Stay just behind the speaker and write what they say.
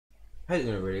How you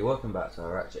doing, everybody? Welcome back to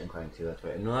our Ratchet and Clank 2 Let's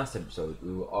Play. In the last episode,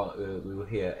 we were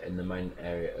here in the main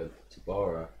area of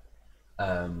Tabora.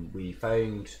 We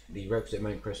found the requisite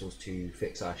amount of crystals to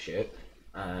fix our ship,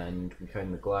 and we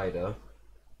found the glider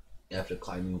after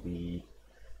climbing the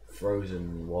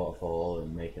frozen waterfall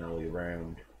and making our way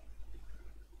around.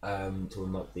 To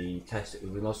unlock the test,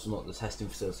 we've also unlocked the testing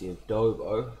facility of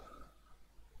Dobo.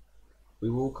 We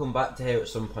will come back to here at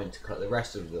some point to cut the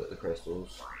rest of the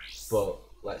crystals, but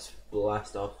let's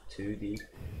blast off to the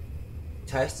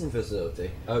testing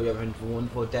facility. Oh, you're having a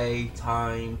wonderful day,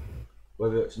 time,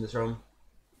 wherever you're watching this from.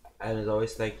 And as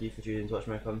always, thank you for tuning in to watch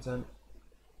my content.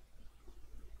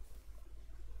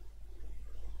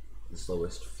 The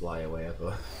slowest flyaway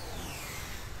ever.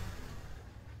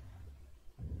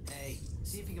 Hey,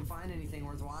 see if you can find anything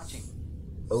worth watching.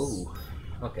 Oh,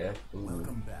 okay. Ooh.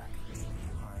 Welcome back.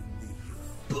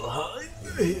 Behind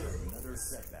the hero. Another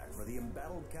setback for the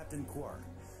embattled Captain Quark.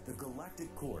 The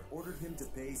Galactic Court ordered him to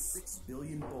pay 6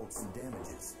 billion bolts in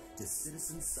damages to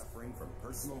citizens suffering from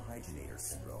personal hygienator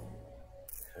syndrome.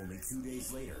 Only 2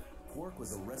 days later, Quark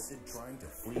was arrested trying to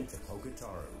flee to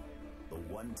Poketaru. The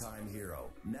one-time hero,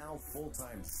 now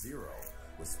full-time Zero,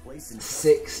 was placed in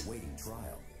custody awaiting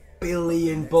trial.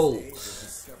 Billion Next day, bolts. it was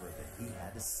discovered that he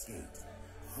had escaped,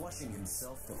 flushing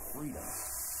himself to freedom.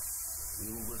 We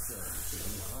will return to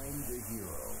Behind the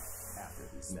Hero after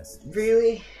these messages.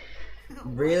 Really?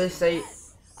 Really say?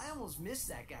 I almost miss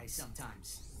that guy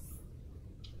sometimes.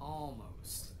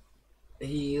 Almost.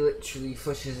 He literally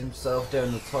flushes himself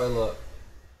down the toilet.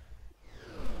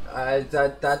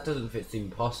 That doesn't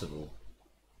seem possible.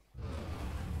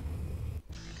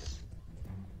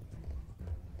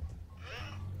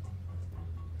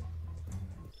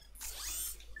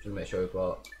 Just make sure we've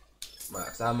got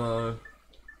max ammo,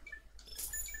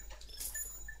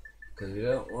 because we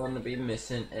don't want to be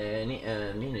missing any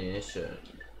ammunition.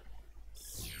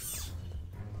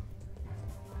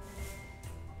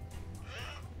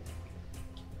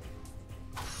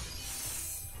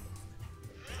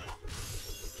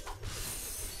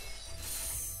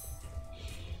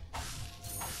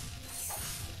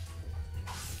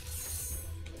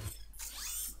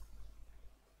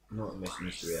 What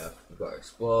missions do we have? We've got to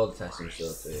explore the testing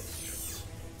facility.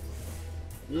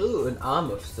 Ooh, an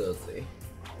armor facility.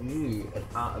 Ooh,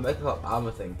 a make up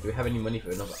armor thing. Do we have any money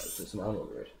for enough for some armor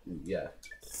upgrade? Ooh, yeah.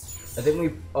 I think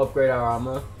we upgrade our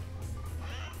armor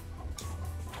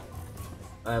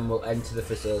and we'll enter the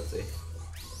facility.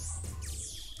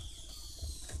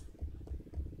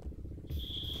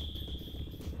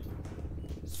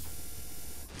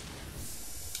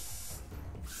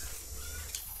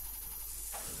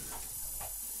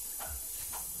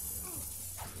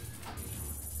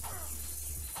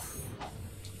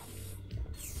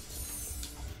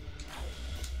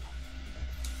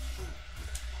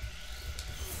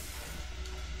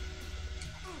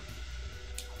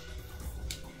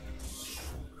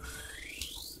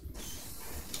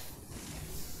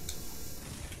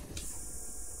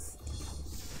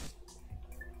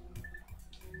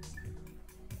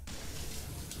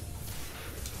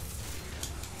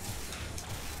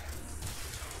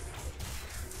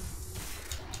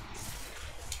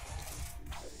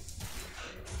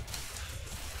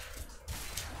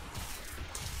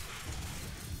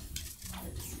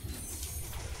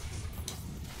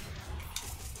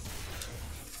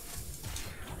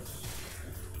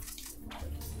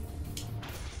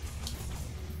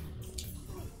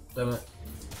 Damn it.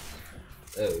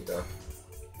 There we go.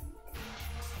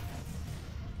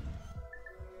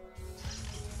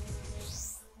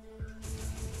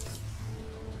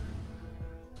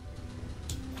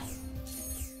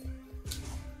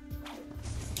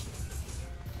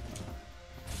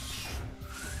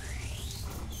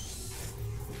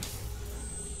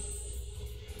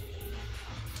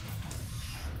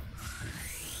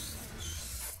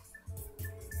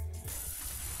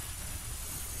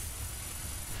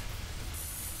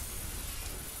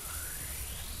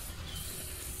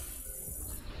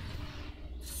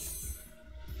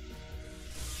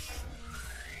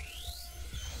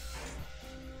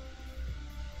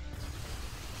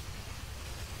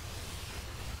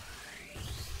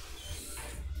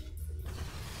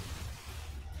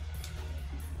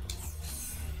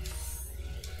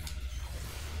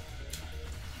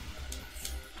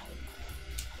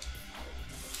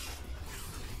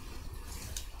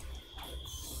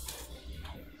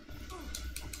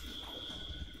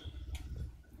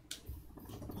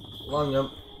 Long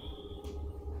jump.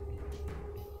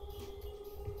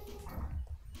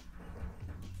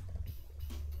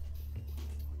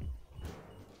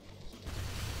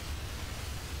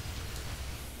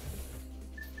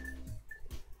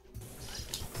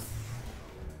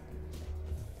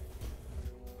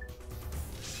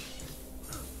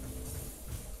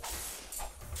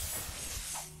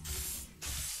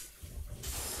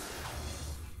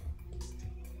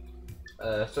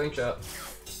 Slingshot.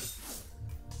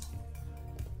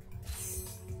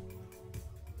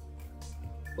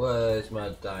 Where's my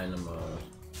dynamo?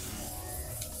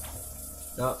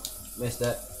 Nope, missed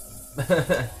it.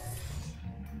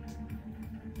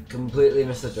 Completely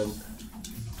missed the jump.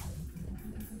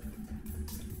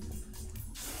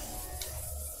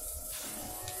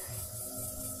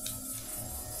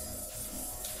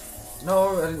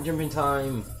 No, I didn't jump in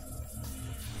time.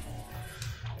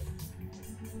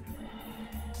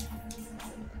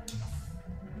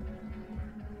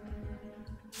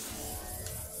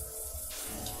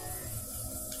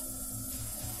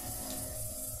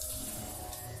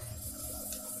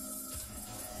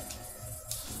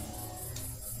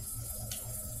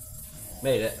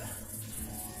 Made it.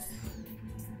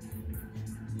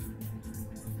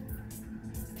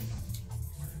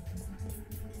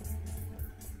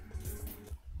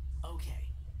 Okay,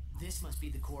 this must be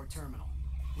the core terminal.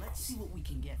 Let's see what we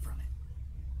can get from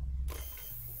it.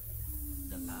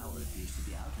 The power appears to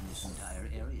be out in this entire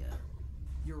area.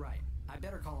 You're right. I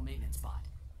better call a maintenance bot.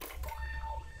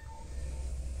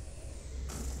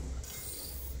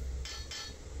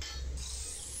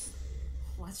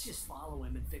 Let's just follow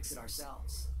him and fix it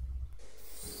ourselves.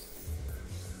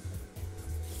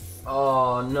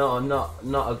 Oh no, not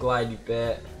a glidey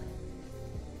bit.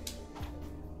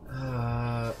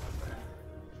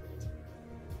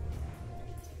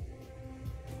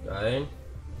 Down,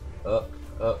 up,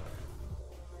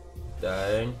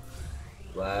 down,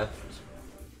 left,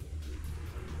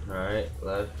 right,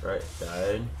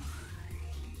 down.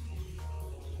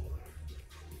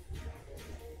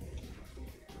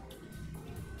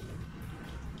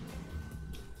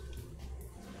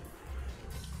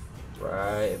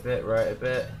 Right a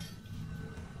bit.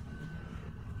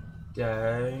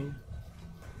 Down.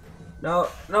 No,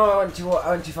 I went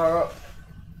too far up.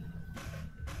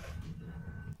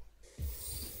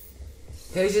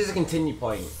 Okay, this is a continue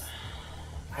point.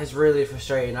 It's really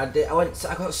frustrating. I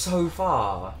got so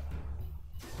far.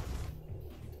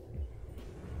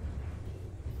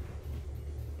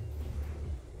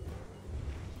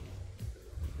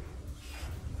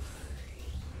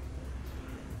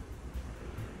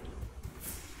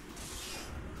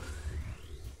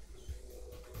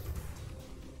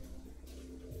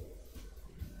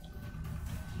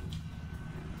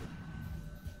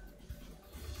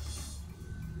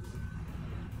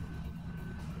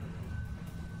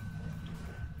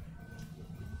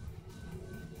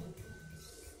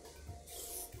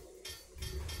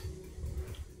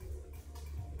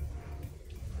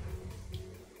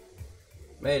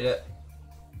 Made it.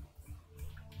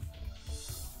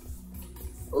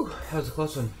 Ooh, that was a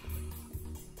close one.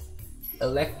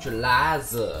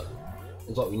 Electrolyzer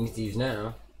is what we need to use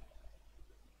now.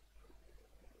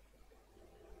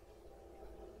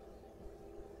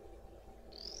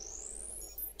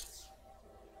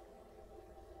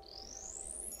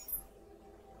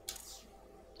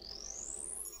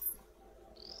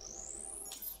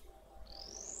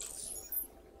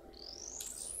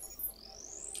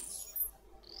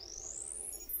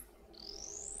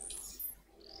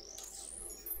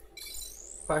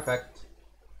 Perfect.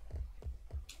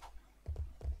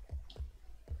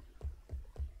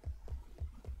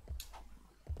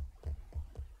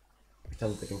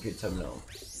 Return to the computer terminal.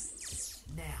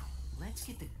 Now, let's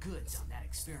get the goods on that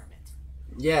experiment.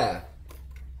 Yeah.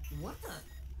 What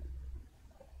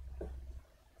the?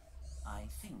 I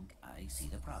think I see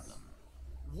the problem.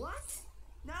 What?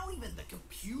 Now even the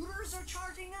computers are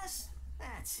charging us?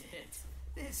 That's it.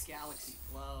 This galaxy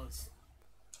flows.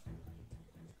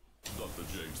 Dr.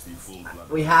 James T. Full-Blood.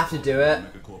 We have to do it.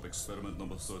 Megacorp experiment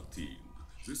number 13.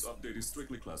 This update is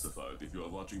strictly classified. If you are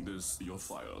watching this, you're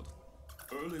fired.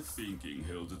 Early thinking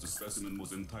held that the specimen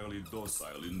was entirely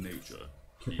docile in nature,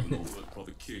 even overt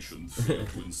provocation failed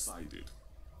to incite it.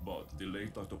 But the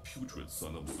late Dr. Putrid's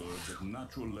son observed that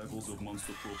natural levels of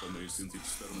monster propanase in the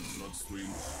experiment's bloodstream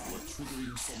were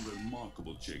triggering some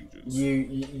remarkable changes.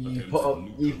 You put up,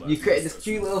 you created this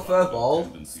cute little fur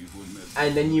ball,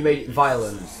 and then you made it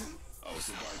violent. Our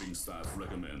surviving staff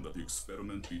recommend that the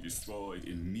experiment be destroyed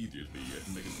immediately at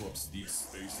Megacorp's deep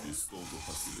space disposal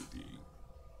facility.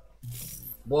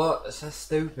 What? That's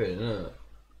stupid, isn't it?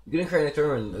 You're gonna create an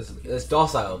experiment that's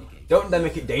docile. Don't then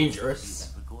make it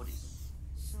dangerous.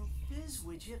 So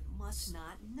Fizzwidget must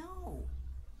not know.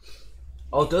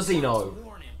 Oh, does he know?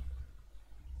 Warn him.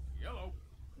 Yellow.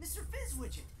 Mr.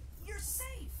 Fizzwidget, you're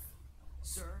safe.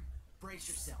 Sir, brace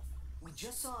yourself. We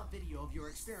just saw a video of your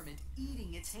experiment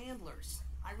eating its handlers.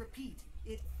 I repeat,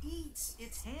 it eats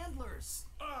its handlers.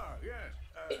 Ah, yes.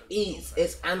 It eats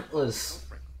its antlers.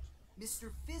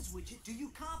 Mr. Fizzwidget, do you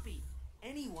copy?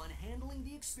 Anyone handling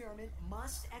the experiment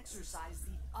must exercise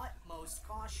the utmost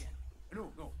caution.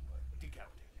 No,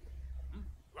 decapitated.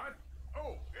 What?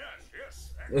 Oh,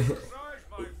 yes. Exercise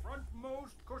my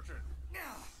frontmost cushion.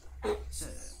 Sir,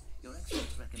 your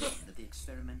experts recommend that the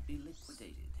experiment be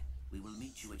liquidated. We will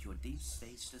meet you at your deep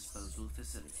space disposal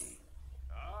facility.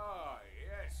 Ah,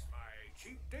 yes, my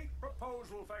cheap date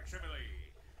proposal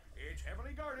facsimile. It's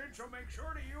heavily guarded, so make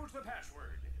sure to use the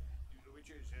password. Which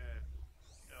is,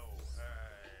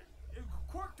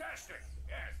 Quarktastic.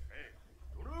 Yes.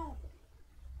 Toodaloo.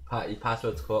 Your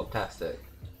password's Quarktastic.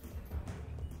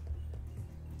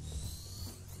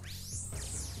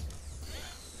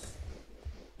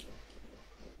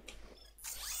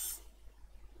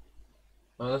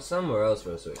 Oh, there's somewhere else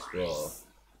for us to explore.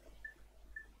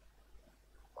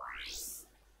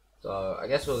 So I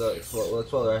guess we'll explore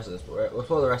the rest of this. We'll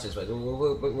explore the rest of this place.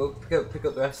 We'll pick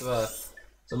up the rest of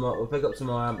we'll pick up some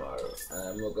more ammo,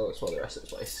 and we'll go explore the rest of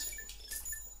this place.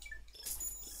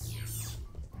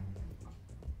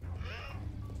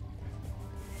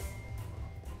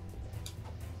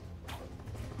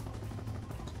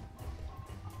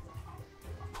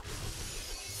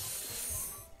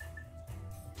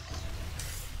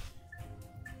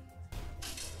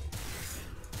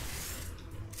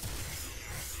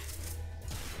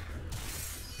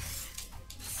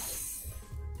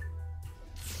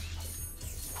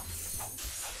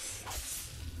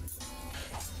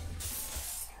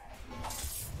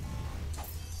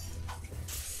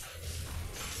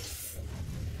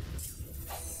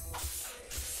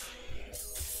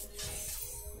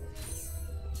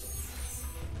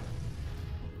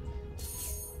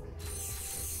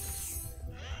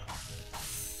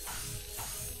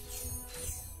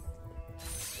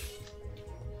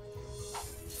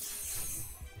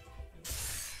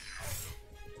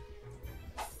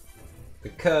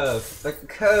 The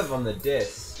curve on the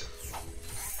disc.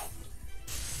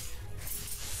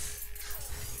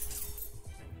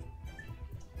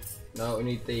 No, we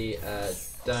need the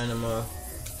dynamo.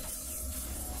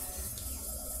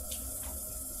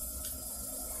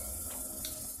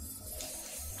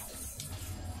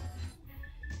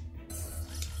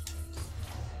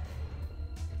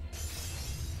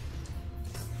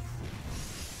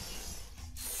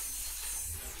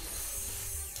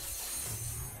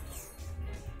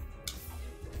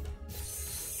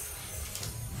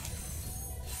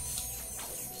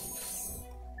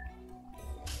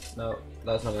 No,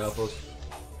 that's not gonna help us.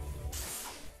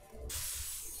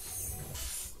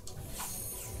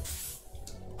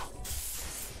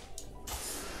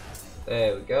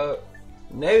 There we go.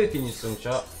 Now we can use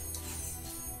slingshot.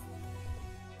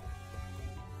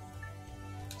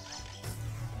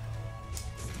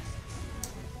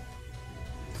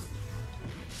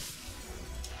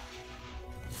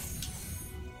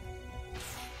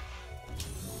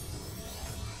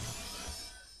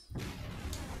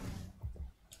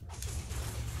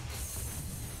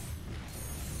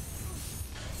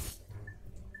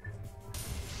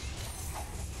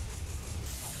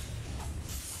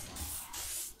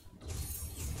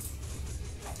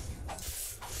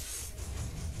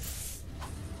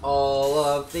 All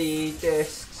of the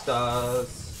disc stars.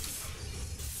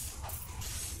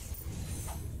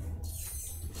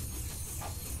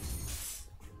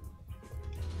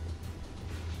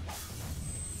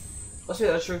 Let's see,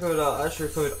 that should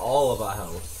recovered all of our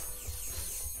health.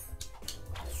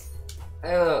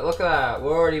 Hey look at that,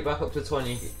 we're already back up to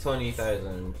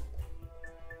 20,000.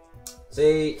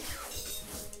 See,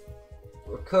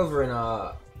 recovering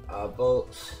our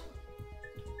bolts.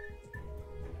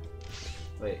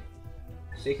 Wait,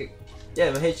 secret.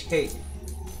 Yeah, my HK.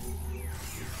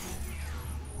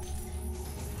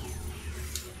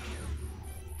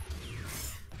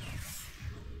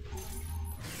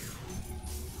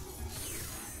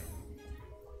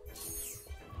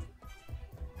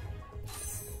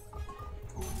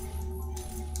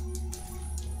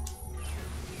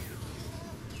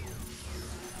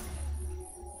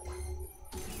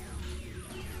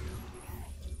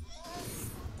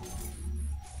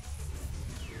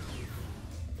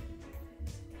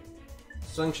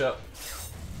 Slingshot.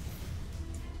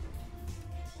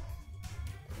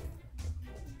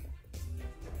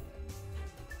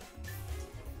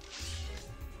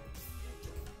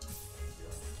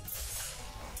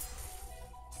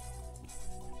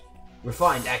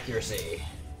 Refined accuracy.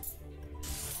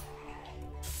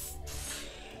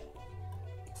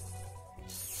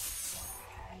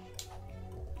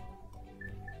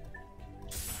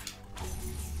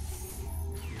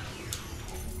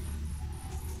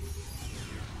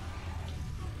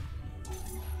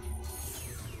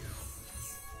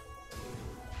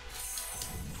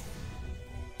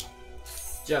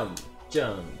 jump,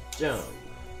 jump, jump.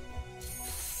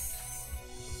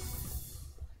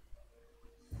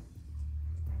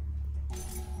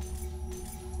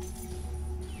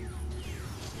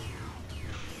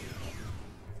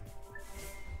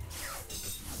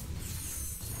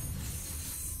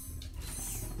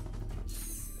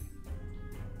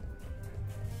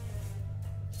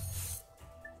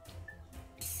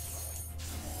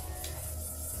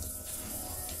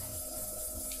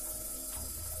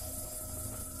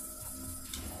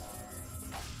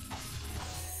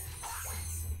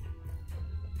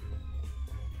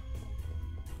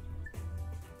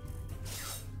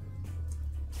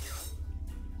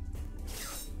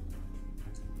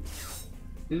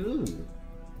 Ooh.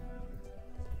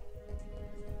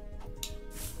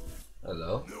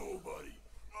 Hello. Nobody,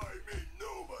 I mean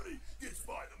nobody, gets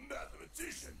by the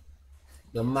mathematician.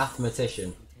 The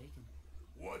mathematician.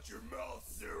 Watch your mouth,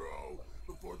 Zero,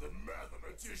 before the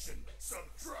mathematician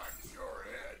subtracts your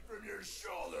head from your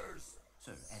shoulders.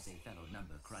 Sir, as a fellow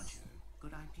number cruncher,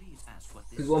 could I please ask what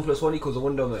this... Because 1 + 1 =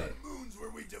 1, don't it? Moons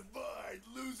where we divide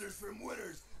losers from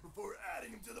winners before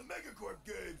adding them to the Megacorp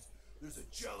games. There's a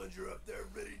challenger up there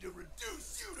ready to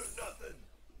reduce you to nothing.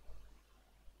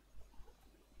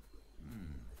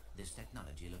 This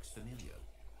technology looks familiar.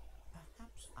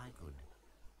 Perhaps I could...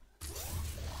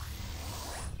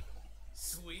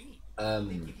 Sweet.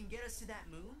 Think you can get us to that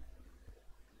moon?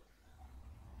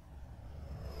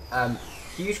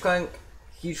 Huge Clank.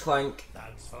 Huge Clank.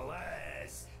 Thanks for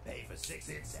less. Pay for 6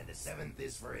 hits and the 7th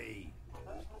is free.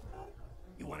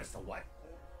 You want us to what?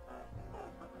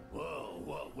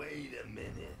 Whoa, wait a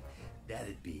minute.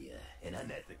 That'd be an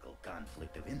unethical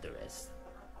conflict of interest.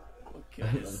 What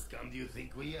kind of scum do you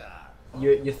think we are?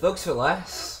 You're thugs for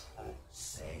less.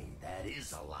 Say, that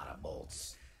is a lot of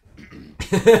bolts.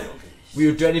 We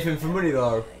would do anything for money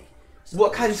though.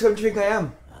 What kind of scum do you think I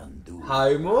am?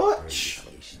 How much?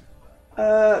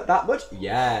 That much?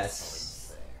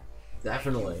 Yes.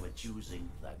 Definitely. For choosing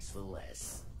Thugs for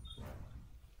Less.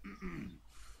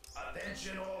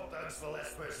 Attention all Thugs for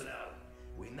Less personnel.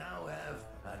 We now have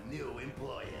a new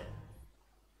employer.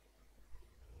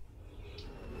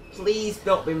 Please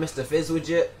don't be Mr.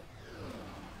 Fizzwidget.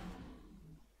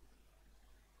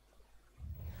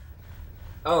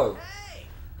 Oh. Hey!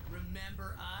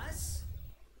 Remember us?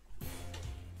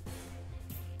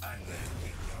 I'm gonna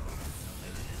kick your ass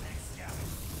into the next scout.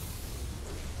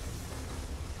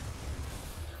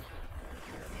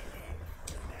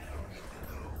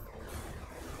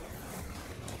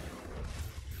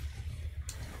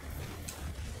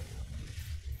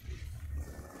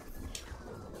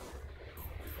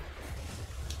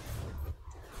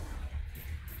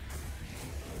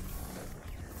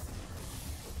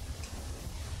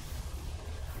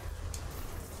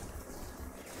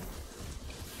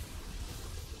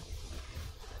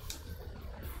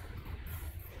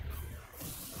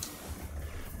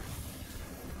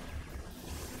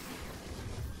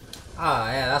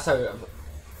 Ah, yeah, that's how...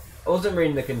 I wasn't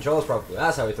reading the controls properly.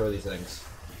 That's how we throw these things.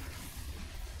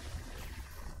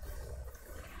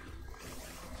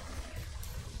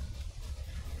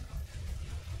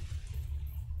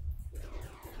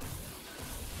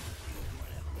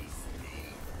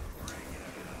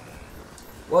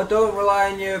 Well, don't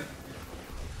rely on your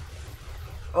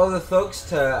other thugs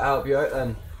to help you out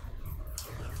then.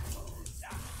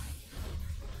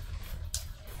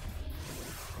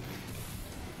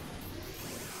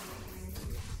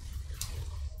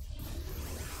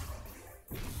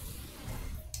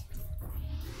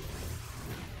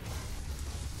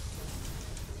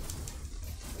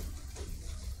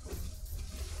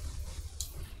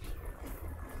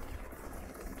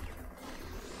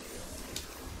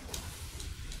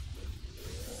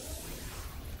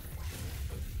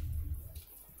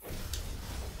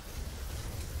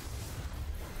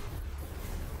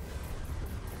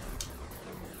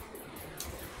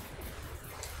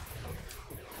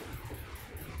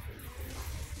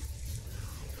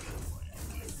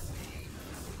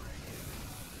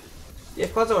 Yeah,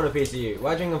 of course I want a piece of you.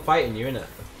 Why do you think I'm fighting you, innit?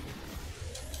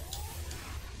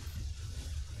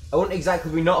 I wouldn't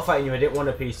exactly be not fighting you, I didn't want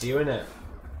a piece of you, innit?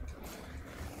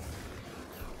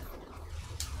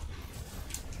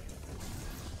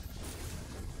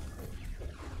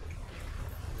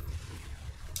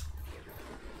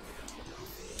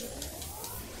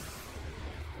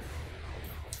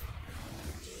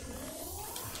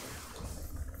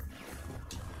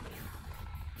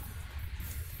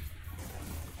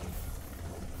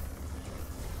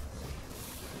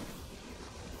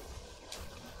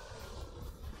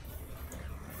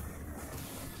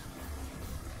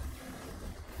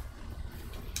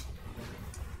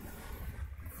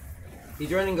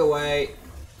 He's running away.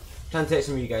 Trying to take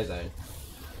some of you guys down.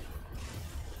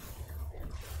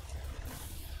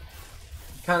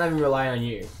 Can't even rely on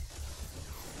you.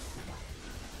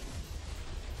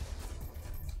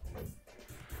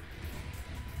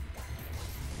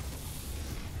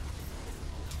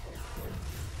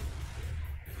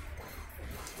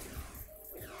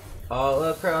 All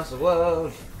across the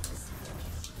world.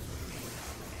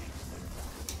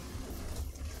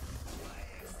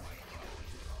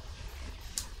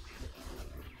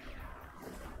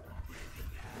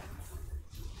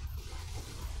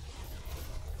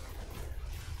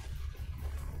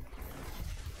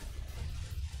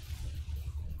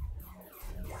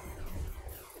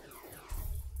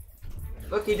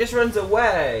 Look, he just runs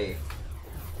away.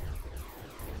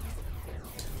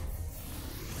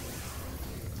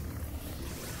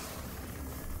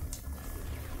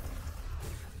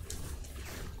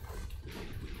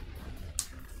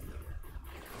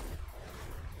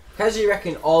 How do you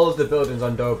reckon all of the buildings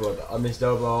on Dobro, on this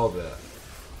Dobro orbit?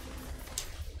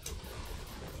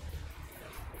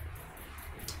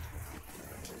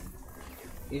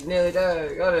 He's nearly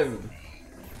there, got him.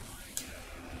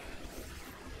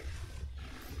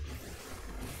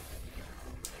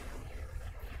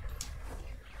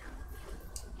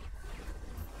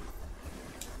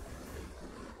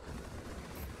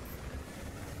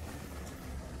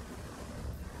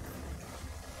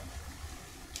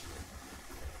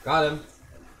 Got him.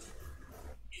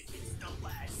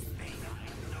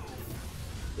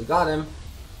 We got him.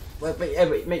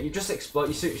 Wait, mate, you just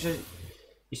exploded. Your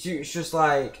suit's just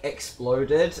like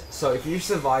exploded. So if you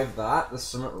survive that, there's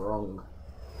something wrong.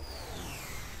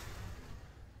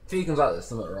 If he comes out, there's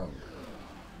something wrong.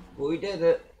 But we did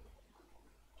it.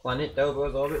 Planet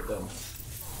Dobro's orbit done.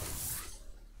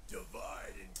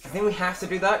 I think we have to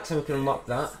do that so we can unlock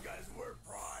that.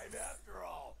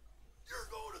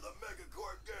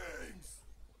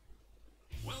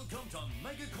 Welcome to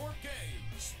Megacorp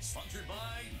Games, sponsored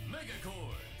by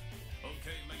Megacorp.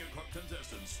 Okay, Megacorp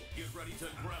contestants, get ready to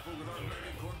grapple with our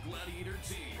Megacorp Gladiator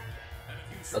team. And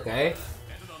if you okay.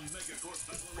 enter on Megacorp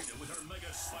Battle Arena with our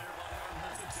Mega Spider-Bot and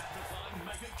Mega Death-defying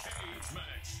Mega Cage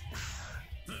match.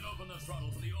 Then open the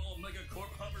throttle for the all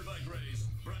Megacorp Hummer Bike Race,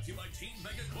 brought to you by Team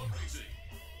Megacorp Racing.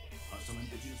 Hostile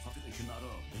indigenous population not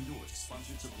owned, endorsed,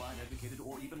 sponsored, supplied, advocated,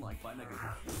 or even liked by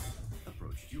Megacorp.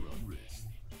 Approach at your own risk.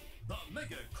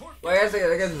 Well, I guess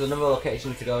there's another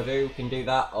location to go do. We can do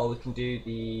that, or we can do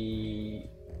the...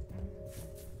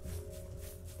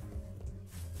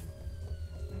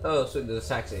 Oh, so there's a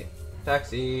taxi.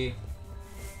 Taxi!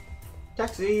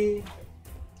 Taxi!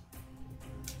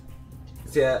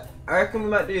 So yeah, I reckon we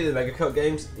might do the Megacorp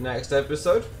games next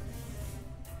episode.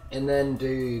 And then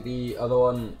do the other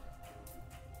one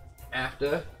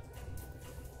after.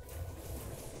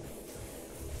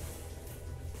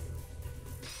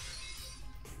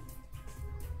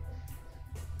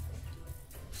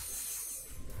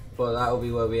 But that will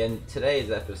be where we end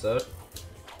today's episode.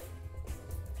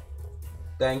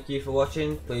 Thank you for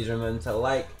watching. Please remember to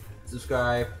like,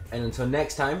 subscribe, and until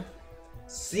next time,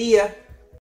 see ya!